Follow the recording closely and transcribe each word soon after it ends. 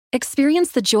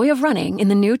Experience the joy of running in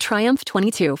the new Triumph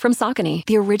 22 from Saucony,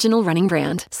 the original running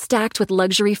brand. Stacked with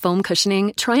luxury foam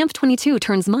cushioning, Triumph 22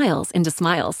 turns miles into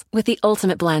smiles with the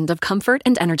ultimate blend of comfort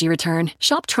and energy return.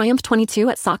 Shop Triumph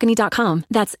 22 at Saucony.com.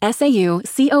 That's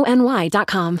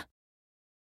SAUCONY.com.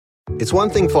 It's one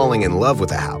thing falling in love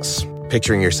with a house,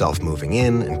 picturing yourself moving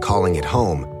in and calling it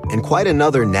home, and quite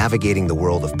another navigating the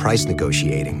world of price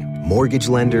negotiating, mortgage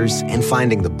lenders, and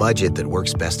finding the budget that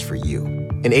works best for you.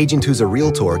 An agent who's a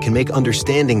Realtor can make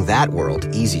understanding that world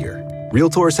easier.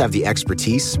 Realtors have the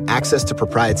expertise, access to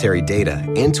proprietary data,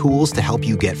 and tools to help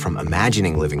you get from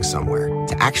imagining living somewhere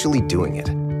to actually doing it.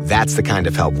 That's the kind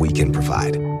of help we can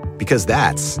provide. Because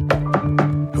that's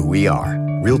who we are.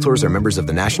 Realtors are members of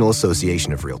the National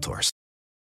Association of Realtors.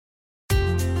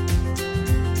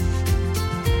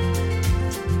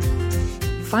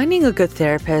 Finding a good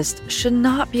therapist should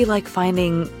not be like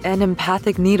finding an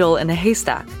empathic needle in a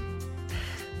haystack.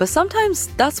 But sometimes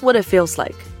that's what it feels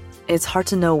like. It's hard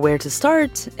to know where to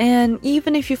start, and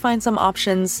even if you find some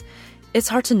options, it's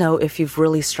hard to know if you've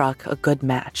really struck a good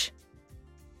match.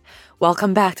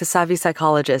 Welcome back to Savvy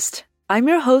Psychologist. I'm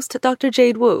your host, Dr.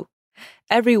 Jade Wu.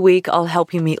 Every week, I'll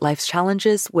help you meet life's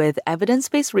challenges with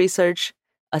evidence-based research,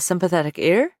 a sympathetic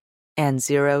ear, and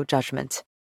zero judgment.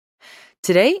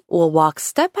 Today, we'll walk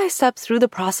step by step through the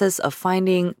process of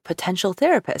finding potential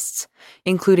therapists,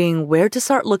 including where to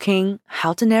start looking,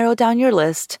 how to narrow down your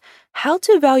list, how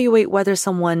to evaluate whether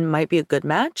someone might be a good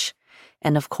match,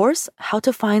 and of course, how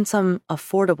to find some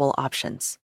affordable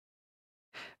options.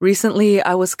 Recently,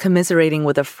 I was commiserating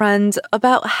with a friend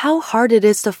about how hard it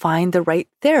is to find the right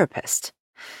therapist.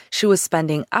 She was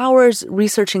spending hours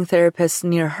researching therapists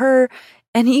near her,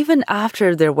 and even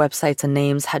after their websites and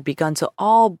names had begun to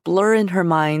all blur in her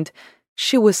mind,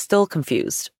 she was still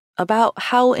confused about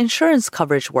how insurance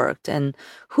coverage worked and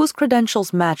whose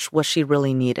credentials matched what she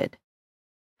really needed.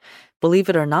 Believe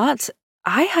it or not,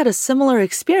 I had a similar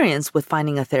experience with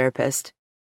finding a therapist,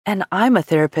 and I'm a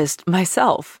therapist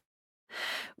myself.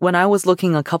 When I was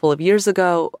looking a couple of years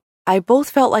ago, I both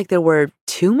felt like there were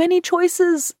too many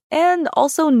choices and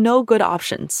also no good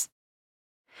options.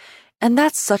 And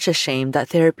that's such a shame that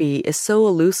therapy is so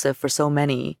elusive for so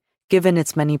many, given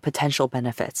its many potential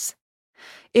benefits.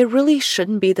 It really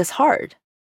shouldn't be this hard.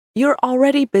 You're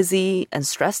already busy and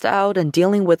stressed out and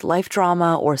dealing with life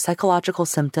drama or psychological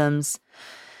symptoms.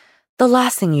 The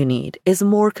last thing you need is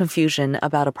more confusion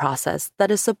about a process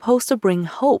that is supposed to bring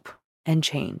hope and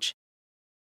change.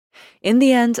 In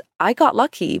the end, I got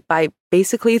lucky by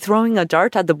basically throwing a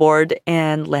dart at the board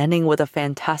and landing with a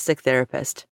fantastic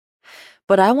therapist.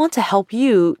 But I want to help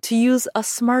you to use a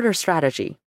smarter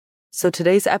strategy. So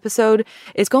today's episode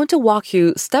is going to walk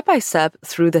you step by step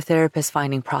through the therapist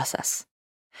finding process.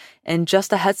 And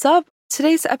just a heads up,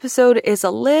 today's episode is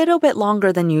a little bit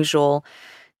longer than usual,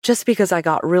 just because I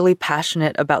got really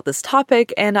passionate about this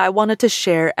topic and I wanted to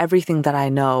share everything that I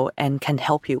know and can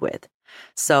help you with.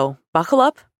 So buckle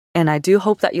up, and I do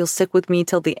hope that you'll stick with me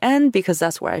till the end because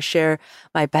that's where I share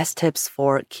my best tips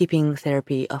for keeping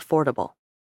therapy affordable.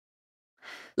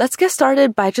 Let's get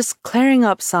started by just clearing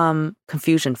up some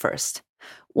confusion first.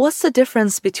 What's the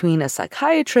difference between a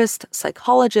psychiatrist,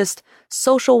 psychologist,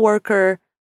 social worker,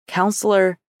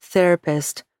 counselor,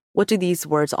 therapist? What do these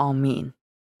words all mean?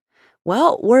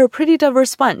 Well, we're a pretty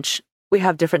diverse bunch. We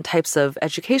have different types of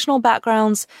educational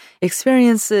backgrounds,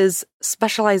 experiences,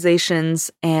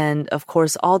 specializations, and of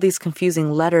course, all these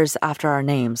confusing letters after our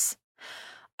names.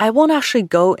 I won't actually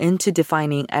go into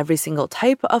defining every single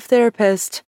type of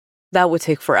therapist. That would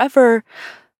take forever.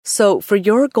 So for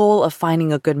your goal of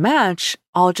finding a good match,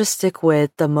 I'll just stick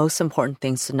with the most important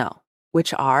things to know,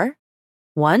 which are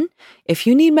 1. If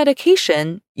you need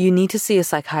medication, you need to see a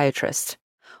psychiatrist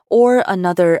or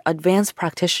another advanced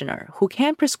practitioner who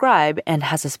can prescribe and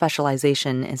has a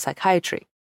specialization in psychiatry.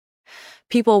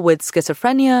 People with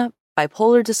schizophrenia,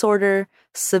 bipolar disorder,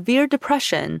 severe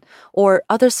depression, or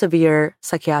other severe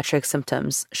psychiatric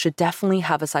symptoms should definitely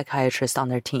have a psychiatrist on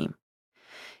their team.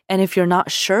 And if you're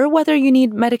not sure whether you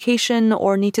need medication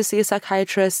or need to see a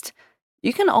psychiatrist,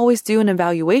 you can always do an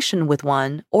evaluation with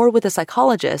one or with a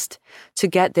psychologist to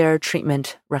get their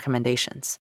treatment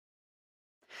recommendations.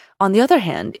 On the other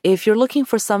hand, if you're looking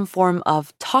for some form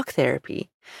of talk therapy,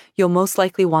 you'll most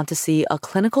likely want to see a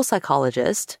clinical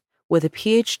psychologist with a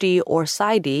PhD or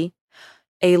PsyD,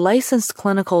 a licensed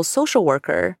clinical social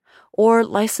worker, or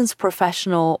licensed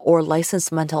professional or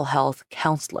licensed mental health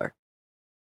counselor.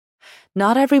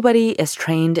 Not everybody is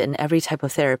trained in every type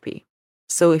of therapy.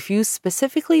 So if you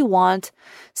specifically want,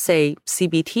 say,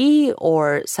 CBT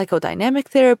or psychodynamic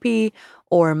therapy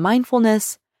or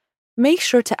mindfulness, make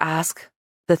sure to ask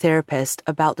the therapist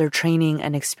about their training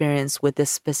and experience with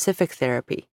this specific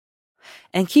therapy.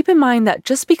 And keep in mind that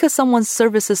just because someone's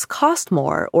services cost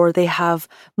more or they have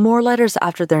more letters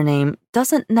after their name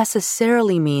doesn't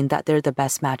necessarily mean that they're the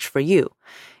best match for you.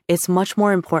 It's much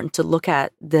more important to look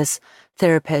at this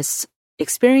therapist's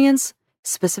experience,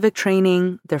 specific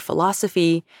training, their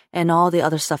philosophy, and all the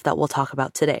other stuff that we'll talk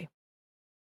about today.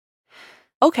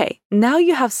 Okay, now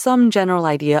you have some general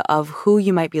idea of who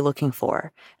you might be looking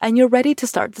for, and you're ready to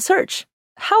start the search.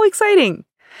 How exciting!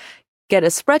 Get a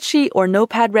spreadsheet or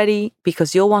notepad ready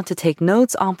because you'll want to take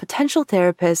notes on potential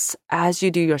therapists as you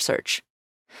do your search.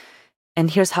 And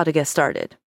here's how to get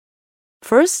started.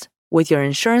 First, with your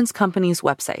insurance company's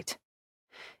website.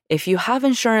 If you have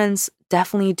insurance,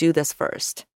 definitely do this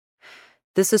first.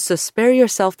 This is to spare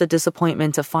yourself the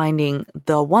disappointment of finding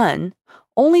the one,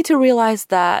 only to realize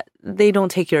that they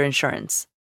don't take your insurance.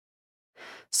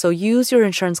 So use your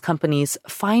insurance company's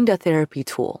Find a Therapy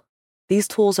tool. These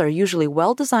tools are usually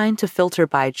well designed to filter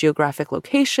by geographic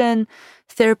location,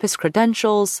 therapist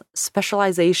credentials,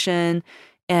 specialization,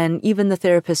 and even the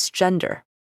therapist's gender.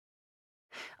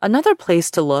 Another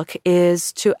place to look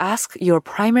is to ask your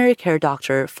primary care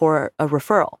doctor for a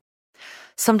referral.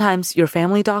 Sometimes your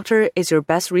family doctor is your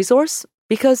best resource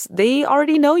because they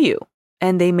already know you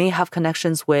and they may have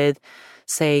connections with,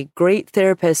 say, great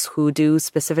therapists who do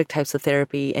specific types of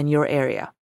therapy in your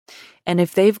area. And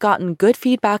if they've gotten good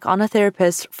feedback on a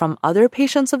therapist from other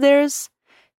patients of theirs,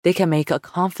 they can make a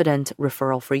confident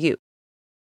referral for you.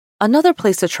 Another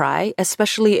place to try,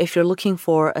 especially if you're looking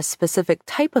for a specific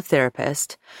type of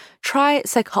therapist, try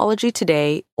Psychology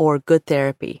Today or Good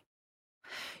Therapy.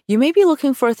 You may be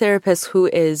looking for a therapist who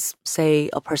is, say,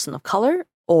 a person of color,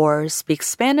 or speaks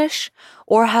Spanish,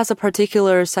 or has a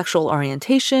particular sexual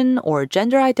orientation or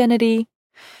gender identity.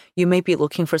 You may be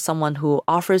looking for someone who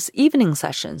offers evening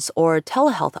sessions or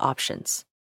telehealth options.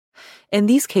 In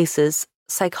these cases,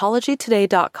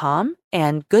 psychologytoday.com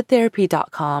and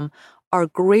goodtherapy.com are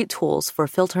great tools for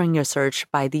filtering your search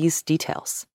by these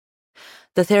details.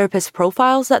 The therapist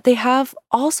profiles that they have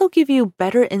also give you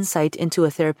better insight into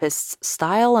a therapist's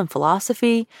style and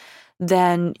philosophy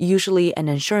than usually an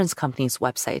insurance company's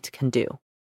website can do.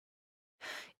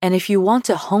 And if you want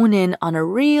to hone in on a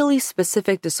really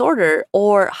specific disorder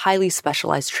or highly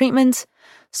specialized treatment,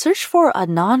 search for a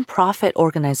nonprofit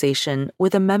organization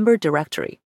with a member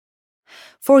directory.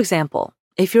 For example,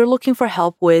 if you're looking for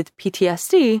help with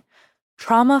PTSD,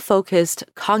 Trauma-Focused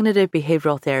Cognitive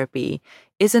Behavioral Therapy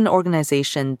is an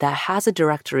organization that has a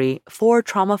directory for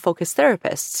trauma-focused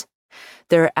therapists.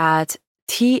 They're at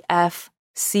tfcbt.org,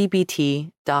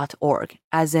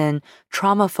 as in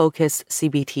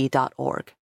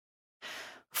traumafocusedcbt.org.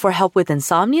 For help with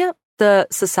insomnia, the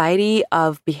Society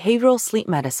of Behavioral Sleep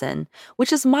Medicine,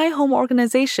 which is my home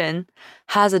organization,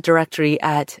 has a directory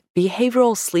at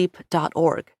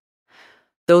behavioralsleep.org.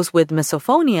 Those with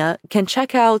misophonia can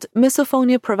check out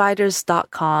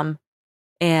misophoniaproviders.com.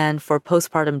 And for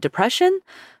postpartum depression,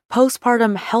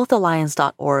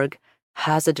 postpartumhealthalliance.org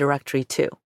has a directory too.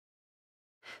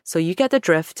 So you get the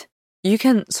drift. You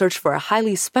can search for a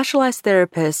highly specialized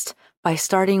therapist by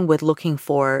starting with looking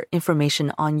for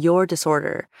information on your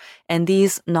disorder. And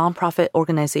these nonprofit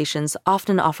organizations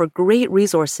often offer great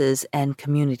resources and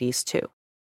communities too.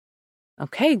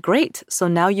 Okay, great. So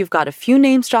now you've got a few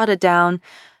names jotted down.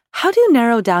 How do you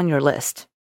narrow down your list?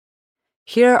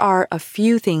 Here are a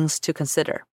few things to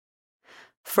consider.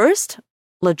 First,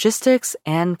 logistics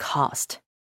and cost.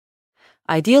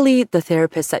 Ideally, the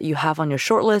therapists that you have on your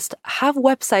shortlist have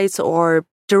websites or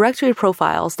directory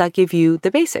profiles that give you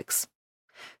the basics.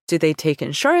 Do they take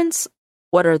insurance?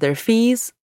 What are their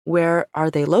fees? Where are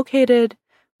they located?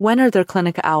 When are their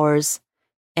clinic hours?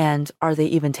 And are they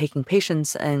even taking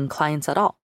patients and clients at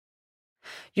all?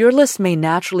 Your list may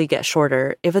naturally get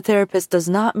shorter if a therapist does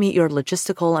not meet your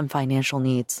logistical and financial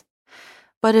needs.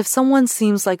 But if someone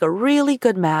seems like a really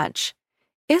good match,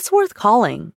 it's worth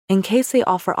calling in case they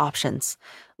offer options,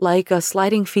 like a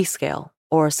sliding fee scale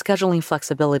or scheduling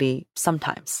flexibility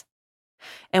sometimes.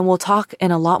 And we'll talk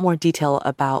in a lot more detail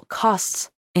about costs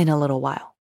in a little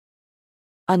while.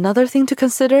 Another thing to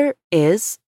consider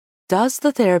is, does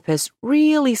the therapist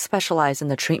really specialize in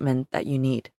the treatment that you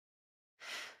need?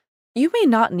 You may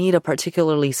not need a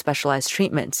particularly specialized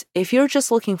treatment if you're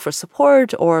just looking for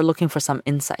support or looking for some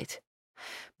insight.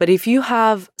 But if you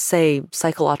have, say,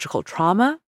 psychological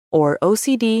trauma or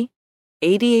OCD,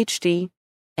 ADHD,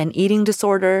 an eating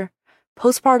disorder,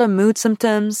 postpartum mood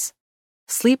symptoms,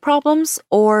 sleep problems,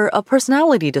 or a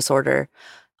personality disorder,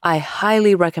 I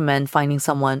highly recommend finding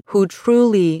someone who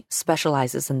truly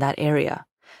specializes in that area,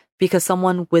 because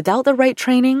someone without the right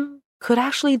training could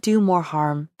actually do more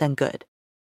harm than good.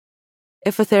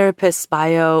 If a therapist's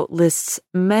bio lists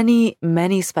many,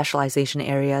 many specialization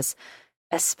areas,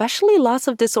 especially lots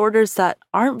of disorders that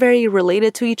aren't very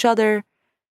related to each other,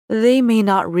 they may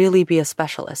not really be a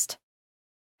specialist.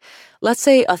 Let's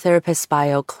say a therapist's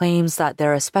bio claims that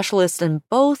they're a specialist in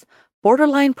both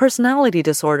borderline personality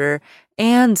disorder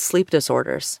and sleep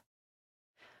disorders.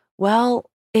 Well,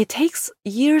 it takes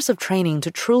years of training to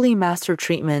truly master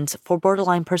treatment for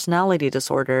borderline personality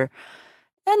disorder,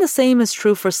 and the same is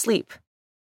true for sleep.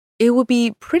 It would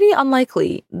be pretty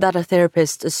unlikely that a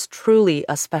therapist is truly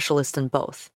a specialist in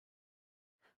both.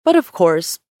 But of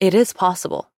course, it is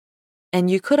possible. And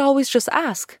you could always just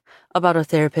ask about a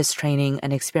therapist's training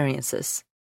and experiences.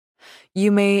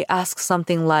 You may ask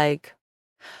something like,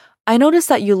 I noticed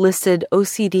that you listed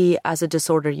OCD as a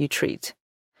disorder you treat.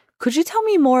 Could you tell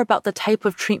me more about the type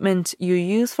of treatment you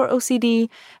use for OCD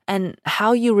and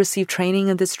how you receive training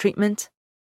in this treatment?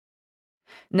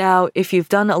 Now, if you've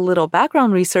done a little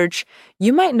background research,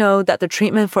 you might know that the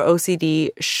treatment for OCD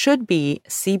should be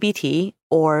CBT,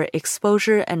 or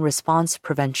Exposure and Response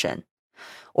Prevention,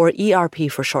 or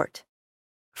ERP for short.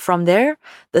 From there,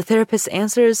 the therapist's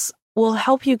answers will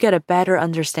help you get a better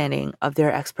understanding of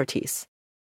their expertise.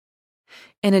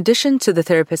 In addition to the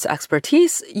therapist's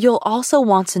expertise, you'll also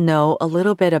want to know a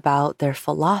little bit about their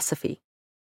philosophy.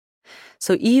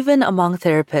 So even among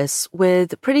therapists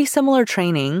with pretty similar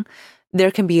training,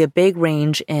 there can be a big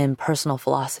range in personal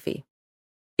philosophy.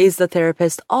 Is the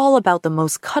therapist all about the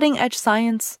most cutting-edge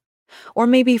science? Or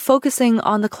maybe focusing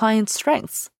on the client's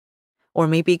strengths? Or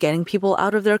maybe getting people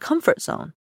out of their comfort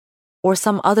zone? Or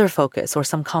some other focus or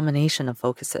some combination of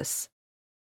focuses?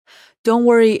 Don't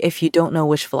worry if you don't know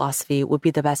which philosophy would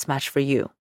be the best match for you.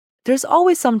 There's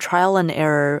always some trial and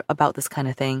error about this kind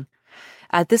of thing.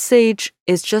 At this stage,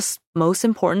 it's just most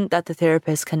important that the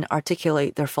therapist can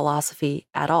articulate their philosophy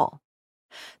at all.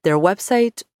 Their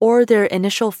website or their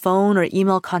initial phone or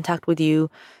email contact with you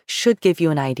should give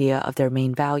you an idea of their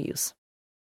main values.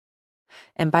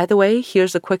 And by the way,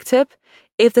 here's a quick tip.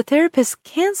 If the therapist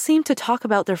can't seem to talk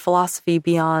about their philosophy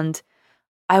beyond,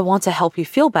 I want to help you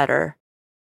feel better,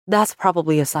 that's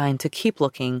probably a sign to keep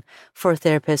looking for a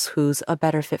therapist who's a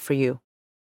better fit for you.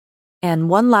 And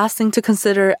one last thing to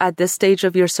consider at this stage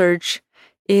of your search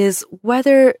is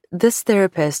whether this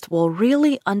therapist will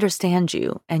really understand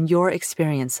you and your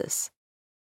experiences.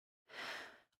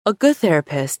 A good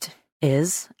therapist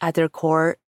is, at their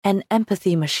core, an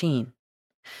empathy machine.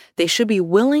 They should be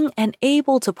willing and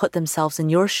able to put themselves in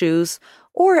your shoes,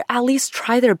 or at least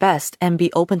try their best and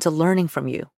be open to learning from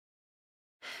you.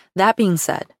 That being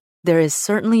said, there is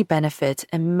certainly benefit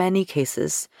in many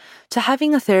cases to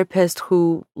having a therapist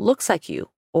who looks like you,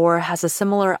 or has a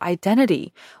similar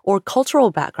identity or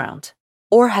cultural background,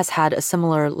 or has had a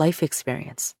similar life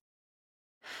experience.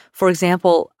 For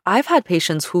example, I've had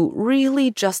patients who really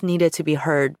just needed to be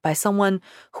heard by someone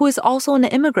who is also an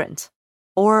immigrant,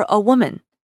 or a woman,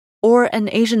 or an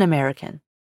Asian American,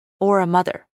 or a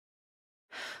mother.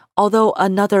 Although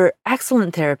another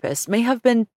excellent therapist may have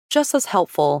been just as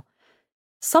helpful,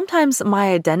 sometimes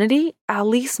my identity at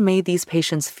least made these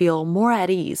patients feel more at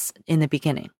ease in the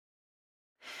beginning.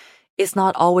 It's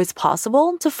not always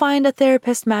possible to find a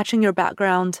therapist matching your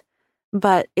background,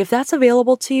 but if that's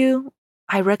available to you,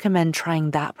 I recommend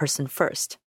trying that person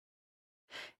first.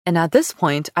 And at this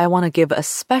point, I want to give a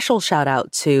special shout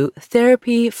out to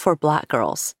Therapy for Black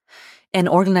Girls, an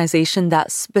organization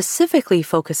that specifically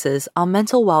focuses on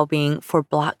mental well-being for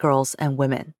Black girls and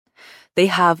women. They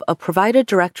have a provided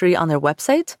directory on their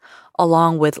website,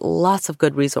 along with lots of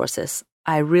good resources.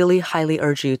 I really highly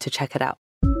urge you to check it out.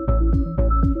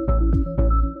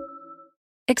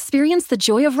 Experience the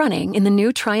joy of running in the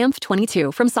new Triumph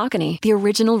 22 from Saucony, the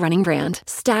original running brand.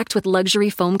 Stacked with luxury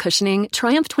foam cushioning,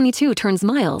 Triumph 22 turns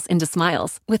miles into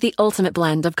smiles with the ultimate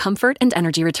blend of comfort and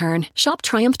energy return. Shop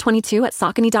Triumph 22 at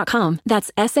Saucony.com. That's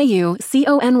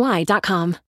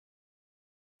SAUCONY.com.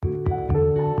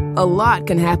 A lot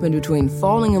can happen between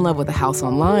falling in love with a house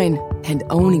online and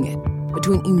owning it,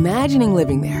 between imagining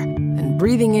living there and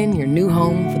breathing in your new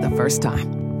home for the first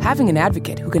time. Having an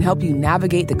advocate who can help you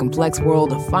navigate the complex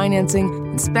world of financing,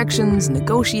 inspections,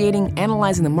 negotiating,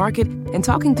 analyzing the market, and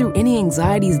talking through any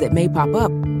anxieties that may pop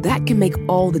up, that can make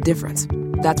all the difference.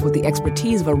 That's what the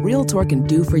expertise of a Realtor can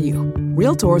do for you.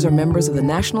 Realtors are members of the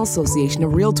National Association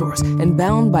of Realtors and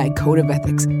bound by a code of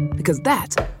ethics, because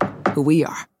that's who we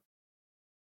are.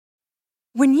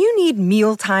 When you need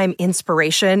mealtime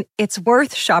inspiration, it's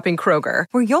worth shopping Kroger,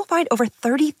 where you'll find over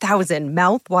 30,000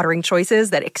 mouth-watering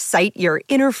choices that excite your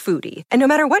inner foodie. And no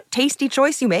matter what tasty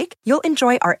choice you make, you'll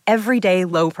enjoy our everyday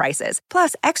low prices,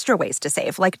 plus extra ways to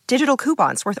save, like digital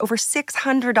coupons worth over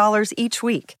 $600 each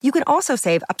week. You can also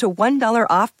save up to $1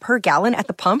 off per gallon at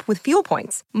the pump with fuel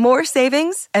points. More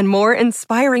savings and more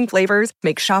inspiring flavors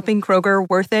make shopping Kroger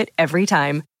worth it every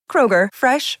time. Kroger,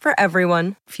 fresh for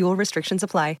everyone. Fuel restrictions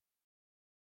apply.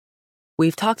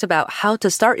 We've talked about how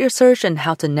to start your search and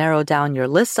how to narrow down your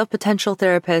list of potential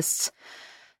therapists.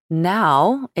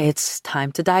 Now it's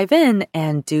time to dive in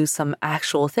and do some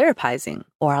actual therapizing,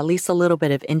 or at least a little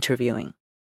bit of interviewing.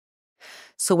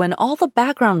 So when all the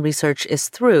background research is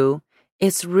through,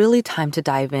 it's really time to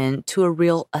dive in to a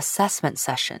real assessment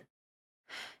session.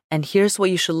 And here's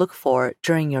what you should look for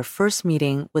during your first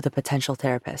meeting with a potential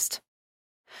therapist.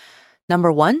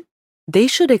 Number 1, they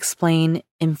should explain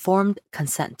informed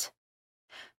consent.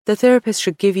 The therapist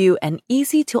should give you an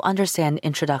easy-to-understand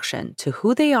introduction to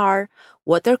who they are,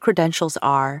 what their credentials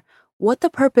are, what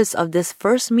the purpose of this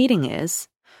first meeting is,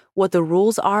 what the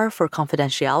rules are for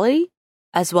confidentiality,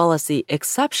 as well as the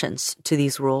exceptions to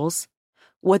these rules,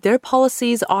 what their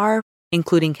policies are,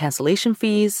 including cancellation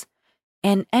fees,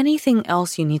 and anything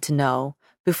else you need to know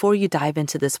before you dive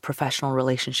into this professional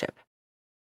relationship.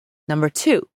 Number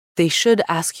 2, they should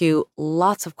ask you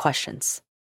lots of questions.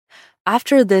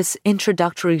 After this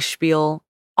introductory spiel,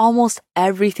 almost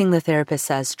everything the therapist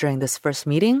says during this first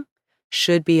meeting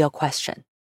should be a question.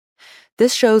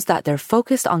 This shows that they're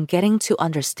focused on getting to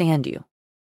understand you.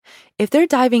 If they're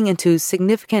diving into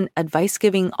significant advice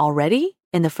giving already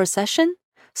in the first session,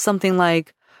 something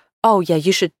like, "Oh yeah,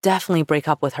 you should definitely break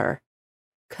up with her,"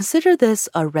 consider this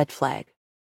a red flag.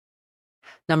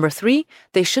 Number 3,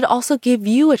 they should also give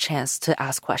you a chance to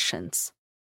ask questions.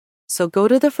 So go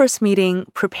to the first meeting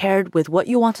prepared with what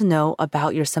you want to know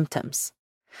about your symptoms.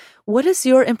 What is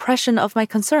your impression of my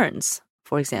concerns,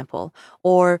 for example?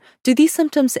 Or do these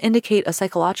symptoms indicate a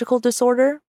psychological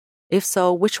disorder? If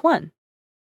so, which one?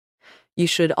 You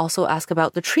should also ask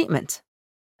about the treatment.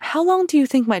 How long do you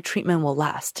think my treatment will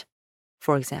last,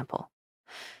 for example?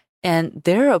 And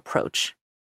their approach.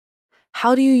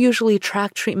 How do you usually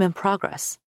track treatment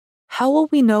progress? How will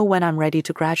we know when I'm ready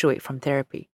to graduate from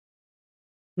therapy?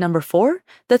 Number 4,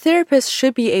 the therapist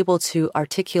should be able to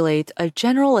articulate a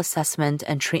general assessment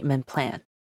and treatment plan.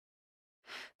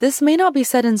 This may not be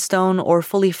set in stone or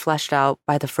fully fleshed out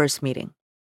by the first meeting.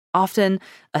 Often,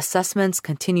 assessments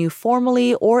continue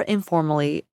formally or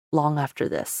informally long after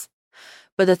this.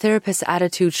 But the therapist's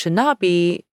attitude should not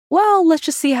be, "Well, let's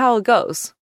just see how it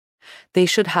goes." They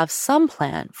should have some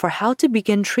plan for how to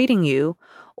begin treating you,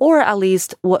 or at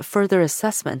least what further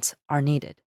assessments are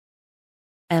needed.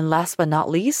 And last but not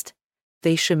least,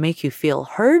 they should make you feel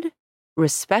heard,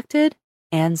 respected,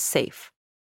 and safe.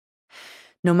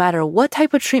 No matter what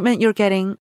type of treatment you're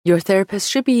getting, your therapist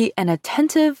should be an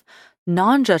attentive,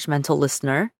 non-judgmental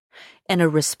listener and a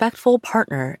respectful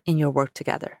partner in your work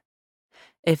together.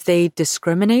 If they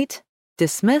discriminate,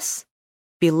 dismiss,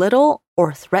 belittle,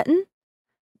 or threaten,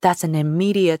 that's an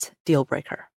immediate deal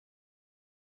breaker.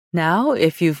 Now,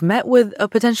 if you've met with a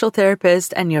potential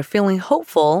therapist and you're feeling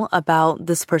hopeful about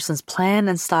this person's plan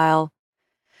and style,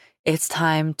 it's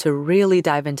time to really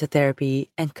dive into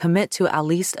therapy and commit to at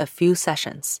least a few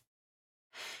sessions.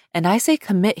 And I say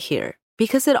commit here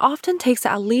because it often takes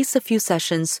at least a few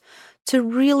sessions to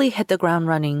really hit the ground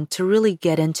running, to really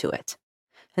get into it.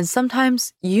 And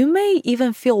sometimes you may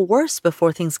even feel worse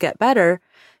before things get better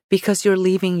because you're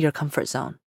leaving your comfort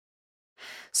zone.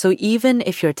 So even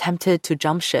if you're tempted to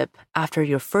jump ship after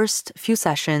your first few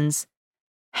sessions,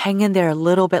 hang in there a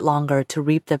little bit longer to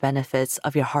reap the benefits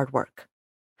of your hard work.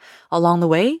 Along the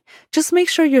way, just make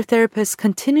sure your therapist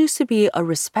continues to be a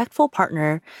respectful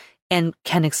partner and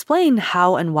can explain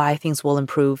how and why things will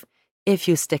improve if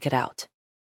you stick it out.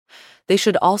 They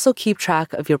should also keep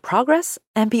track of your progress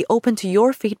and be open to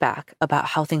your feedback about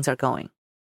how things are going.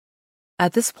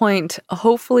 At this point,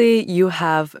 hopefully you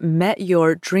have met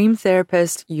your dream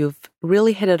therapist, you've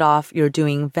really hit it off, you're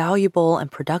doing valuable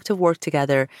and productive work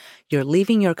together, you're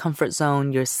leaving your comfort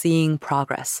zone, you're seeing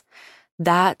progress.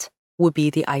 That would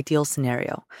be the ideal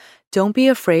scenario. Don't be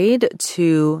afraid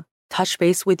to touch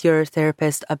base with your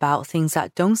therapist about things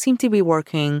that don't seem to be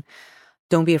working.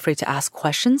 Don't be afraid to ask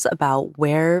questions about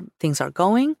where things are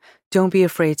going. Don't be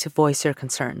afraid to voice your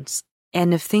concerns.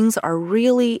 And if things are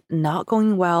really not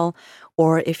going well,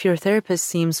 or if your therapist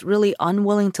seems really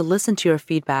unwilling to listen to your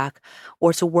feedback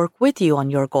or to work with you on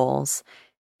your goals,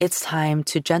 it's time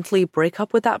to gently break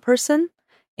up with that person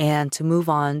and to move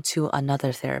on to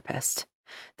another therapist.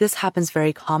 This happens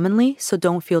very commonly, so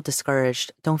don't feel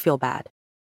discouraged. Don't feel bad.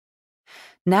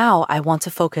 Now, I want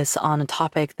to focus on a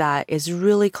topic that is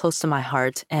really close to my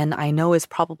heart and I know is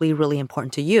probably really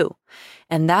important to you,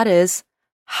 and that is,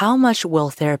 how much will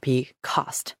therapy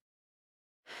cost?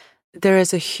 There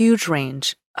is a huge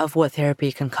range of what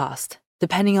therapy can cost,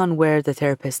 depending on where the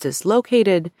therapist is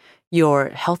located, your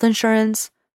health insurance,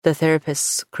 the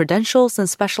therapist's credentials and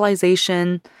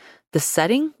specialization, the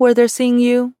setting where they're seeing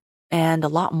you, and a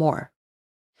lot more.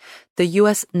 The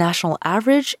U.S. national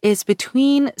average is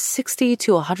between $60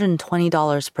 to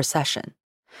 $120 per session.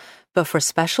 But for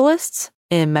specialists,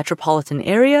 in metropolitan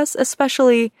areas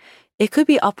especially, it could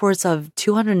be upwards of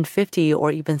 $250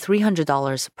 or even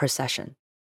 $300 per session.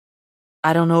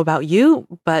 I don't know about you,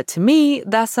 but to me,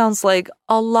 that sounds like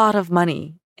a lot of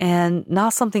money and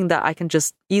not something that I can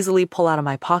just easily pull out of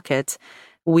my pocket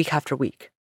week after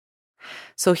week.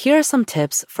 So here are some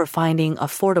tips for finding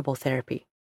affordable therapy.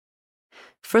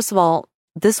 First of all,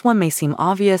 this one may seem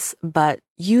obvious, but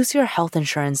use your health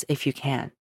insurance if you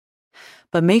can.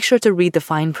 But make sure to read the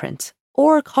fine print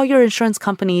or call your insurance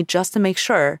company just to make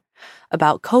sure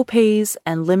about copays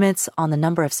and limits on the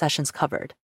number of sessions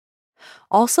covered.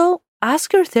 Also,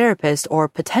 ask your therapist or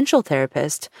potential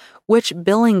therapist which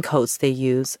billing codes they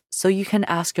use so you can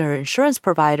ask your insurance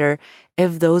provider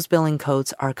if those billing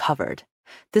codes are covered.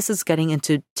 This is getting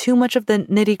into too much of the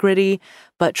nitty-gritty,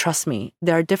 but trust me,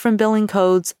 there are different billing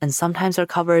codes and sometimes they're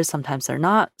covered, sometimes they're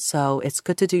not, so it's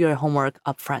good to do your homework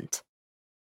up front.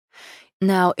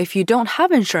 Now, if you don't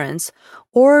have insurance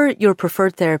or your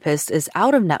preferred therapist is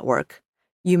out of network,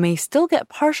 you may still get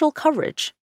partial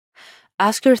coverage.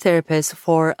 Ask your therapist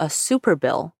for a super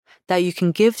bill that you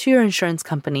can give to your insurance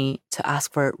company to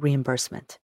ask for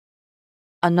reimbursement.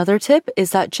 Another tip is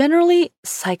that generally,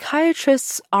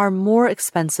 psychiatrists are more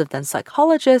expensive than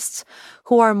psychologists,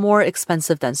 who are more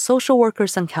expensive than social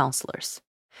workers and counselors.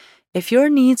 If your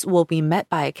needs will be met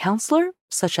by a counselor,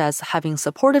 such as having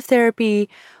supportive therapy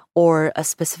or a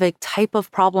specific type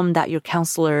of problem that your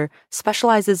counselor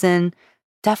specializes in,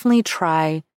 definitely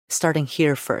try starting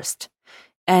here first.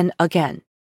 And again,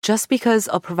 just because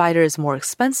a provider is more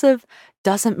expensive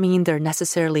doesn't mean they're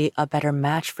necessarily a better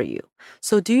match for you.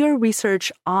 So do your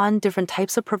research on different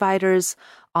types of providers,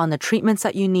 on the treatments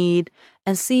that you need,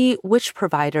 and see which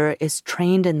provider is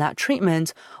trained in that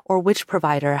treatment or which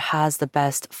provider has the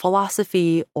best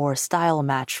philosophy or style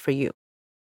match for you.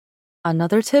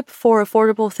 Another tip for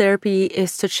affordable therapy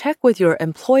is to check with your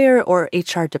employer or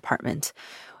HR department.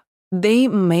 They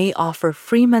may offer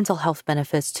free mental health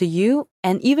benefits to you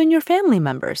and even your family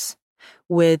members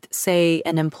with, say,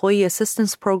 an employee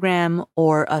assistance program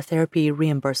or a therapy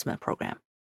reimbursement program.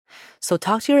 So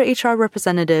talk to your HR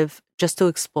representative just to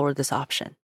explore this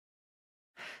option.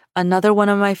 Another one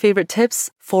of my favorite tips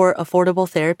for affordable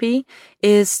therapy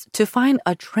is to find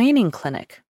a training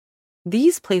clinic.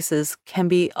 These places can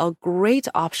be a great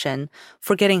option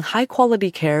for getting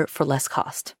high-quality care for less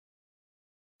cost.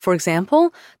 For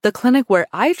example, the clinic where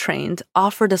I trained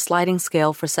offered a sliding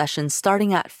scale for sessions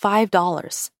starting at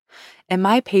 $5. And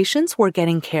my patients were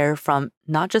getting care from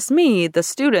not just me, the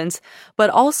students,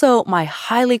 but also my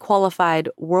highly qualified,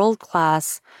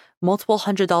 world-class, multiple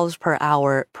 $100s per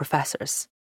hour professors.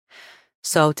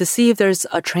 So to see if there's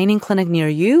a training clinic near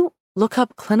you, look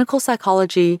up clinical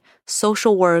psychology,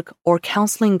 social work, or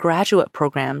counseling graduate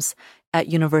programs at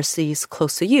universities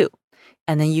close to you.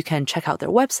 And then you can check out their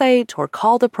website or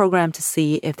call the program to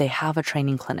see if they have a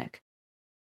training clinic.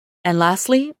 And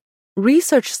lastly,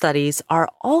 research studies are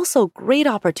also great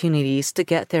opportunities to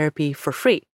get therapy for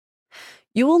free.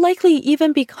 You will likely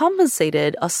even be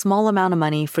compensated a small amount of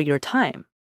money for your time.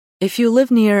 If you live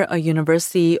near a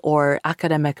university or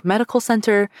academic medical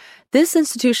center, this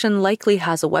institution likely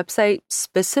has a website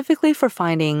specifically for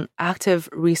finding active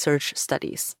research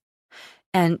studies.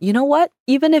 And you know what?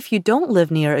 Even if you don't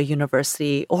live near a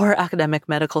university or academic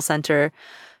medical center,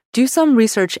 do some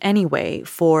research anyway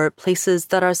for places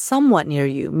that are somewhat near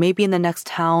you, maybe in the next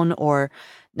town or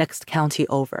next county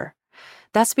over.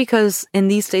 That's because in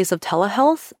these days of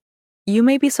telehealth, you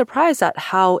may be surprised at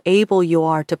how able you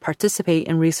are to participate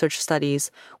in research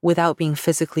studies without being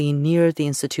physically near the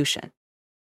institution.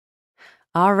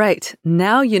 All right,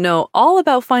 now you know all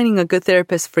about finding a good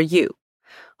therapist for you.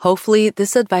 Hopefully,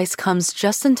 this advice comes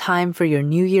just in time for your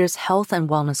New Year's health and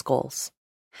wellness goals.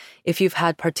 If you've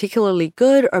had particularly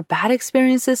good or bad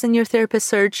experiences in your therapist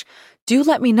search, do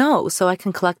let me know so I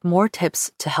can collect more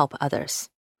tips to help others.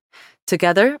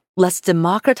 Together, let's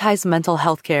democratize mental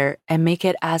health care and make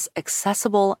it as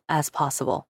accessible as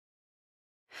possible.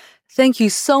 Thank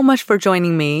you so much for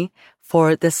joining me.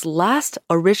 For this last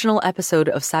original episode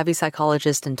of Savvy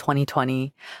Psychologist in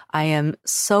 2020, I am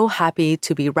so happy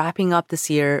to be wrapping up this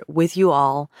year with you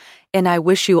all, and I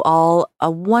wish you all a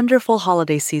wonderful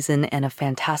holiday season and a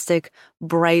fantastic,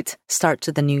 bright start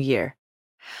to the new year.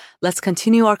 Let's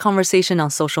continue our conversation on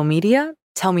social media.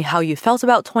 Tell me how you felt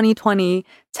about 2020.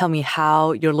 Tell me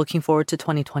how you're looking forward to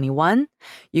 2021.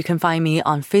 You can find me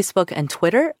on Facebook and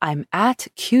Twitter. I'm at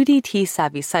QDT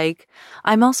Savvy Psych.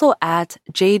 I'm also at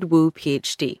Jade Wu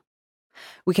PhD.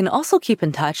 We can also keep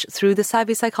in touch through the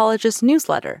Savvy Psychologist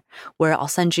newsletter, where I'll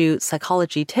send you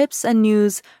psychology tips and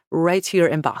news right to your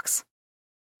inbox.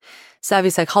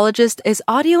 Savvy Psychologist is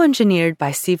audio engineered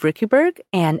by Steve Rickeberg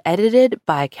and edited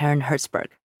by Karen Hertzberg.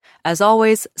 As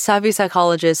always, Savvy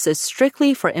Psychologist is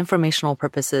strictly for informational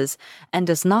purposes and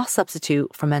does not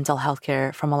substitute for mental health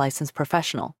care from a licensed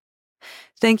professional.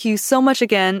 Thank you so much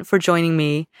again for joining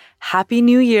me. Happy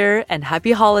New Year and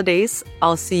happy holidays.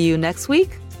 I'll see you next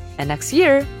week and next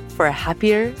year for a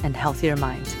happier and healthier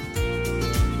mind.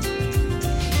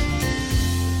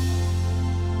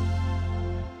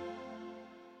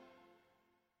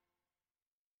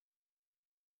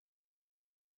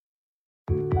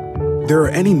 There are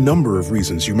any number of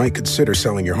reasons you might consider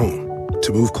selling your home.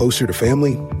 To move closer to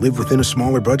family, live within a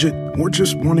smaller budget, or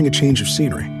just wanting a change of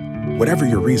scenery. Whatever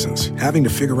your reasons, having to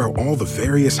figure out all the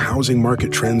various housing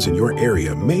market trends in your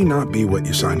area may not be what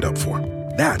you signed up for.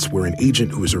 That's where an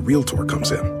agent who is a realtor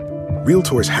comes in.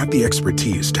 Realtors have the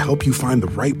expertise to help you find the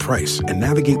right price and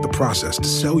navigate the process to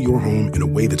sell your home in a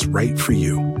way that's right for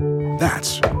you.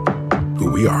 That's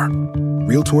who we are.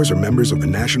 Realtors are members of the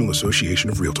National Association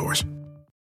of Realtors.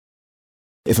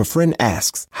 If a friend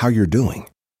asks how you're doing,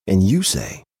 and you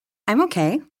say, I'm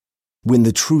okay. When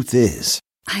the truth is,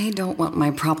 I don't want my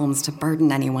problems to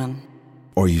burden anyone.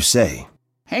 Or you say,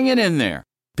 hang it in there.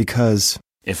 Because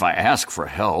if I ask for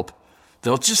help,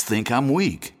 they'll just think I'm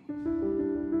weak.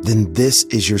 Then this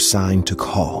is your sign to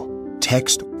call,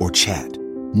 text, or chat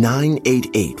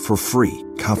 988 for free,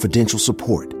 confidential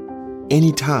support.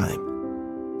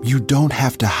 Anytime. You don't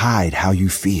have to hide how you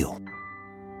feel.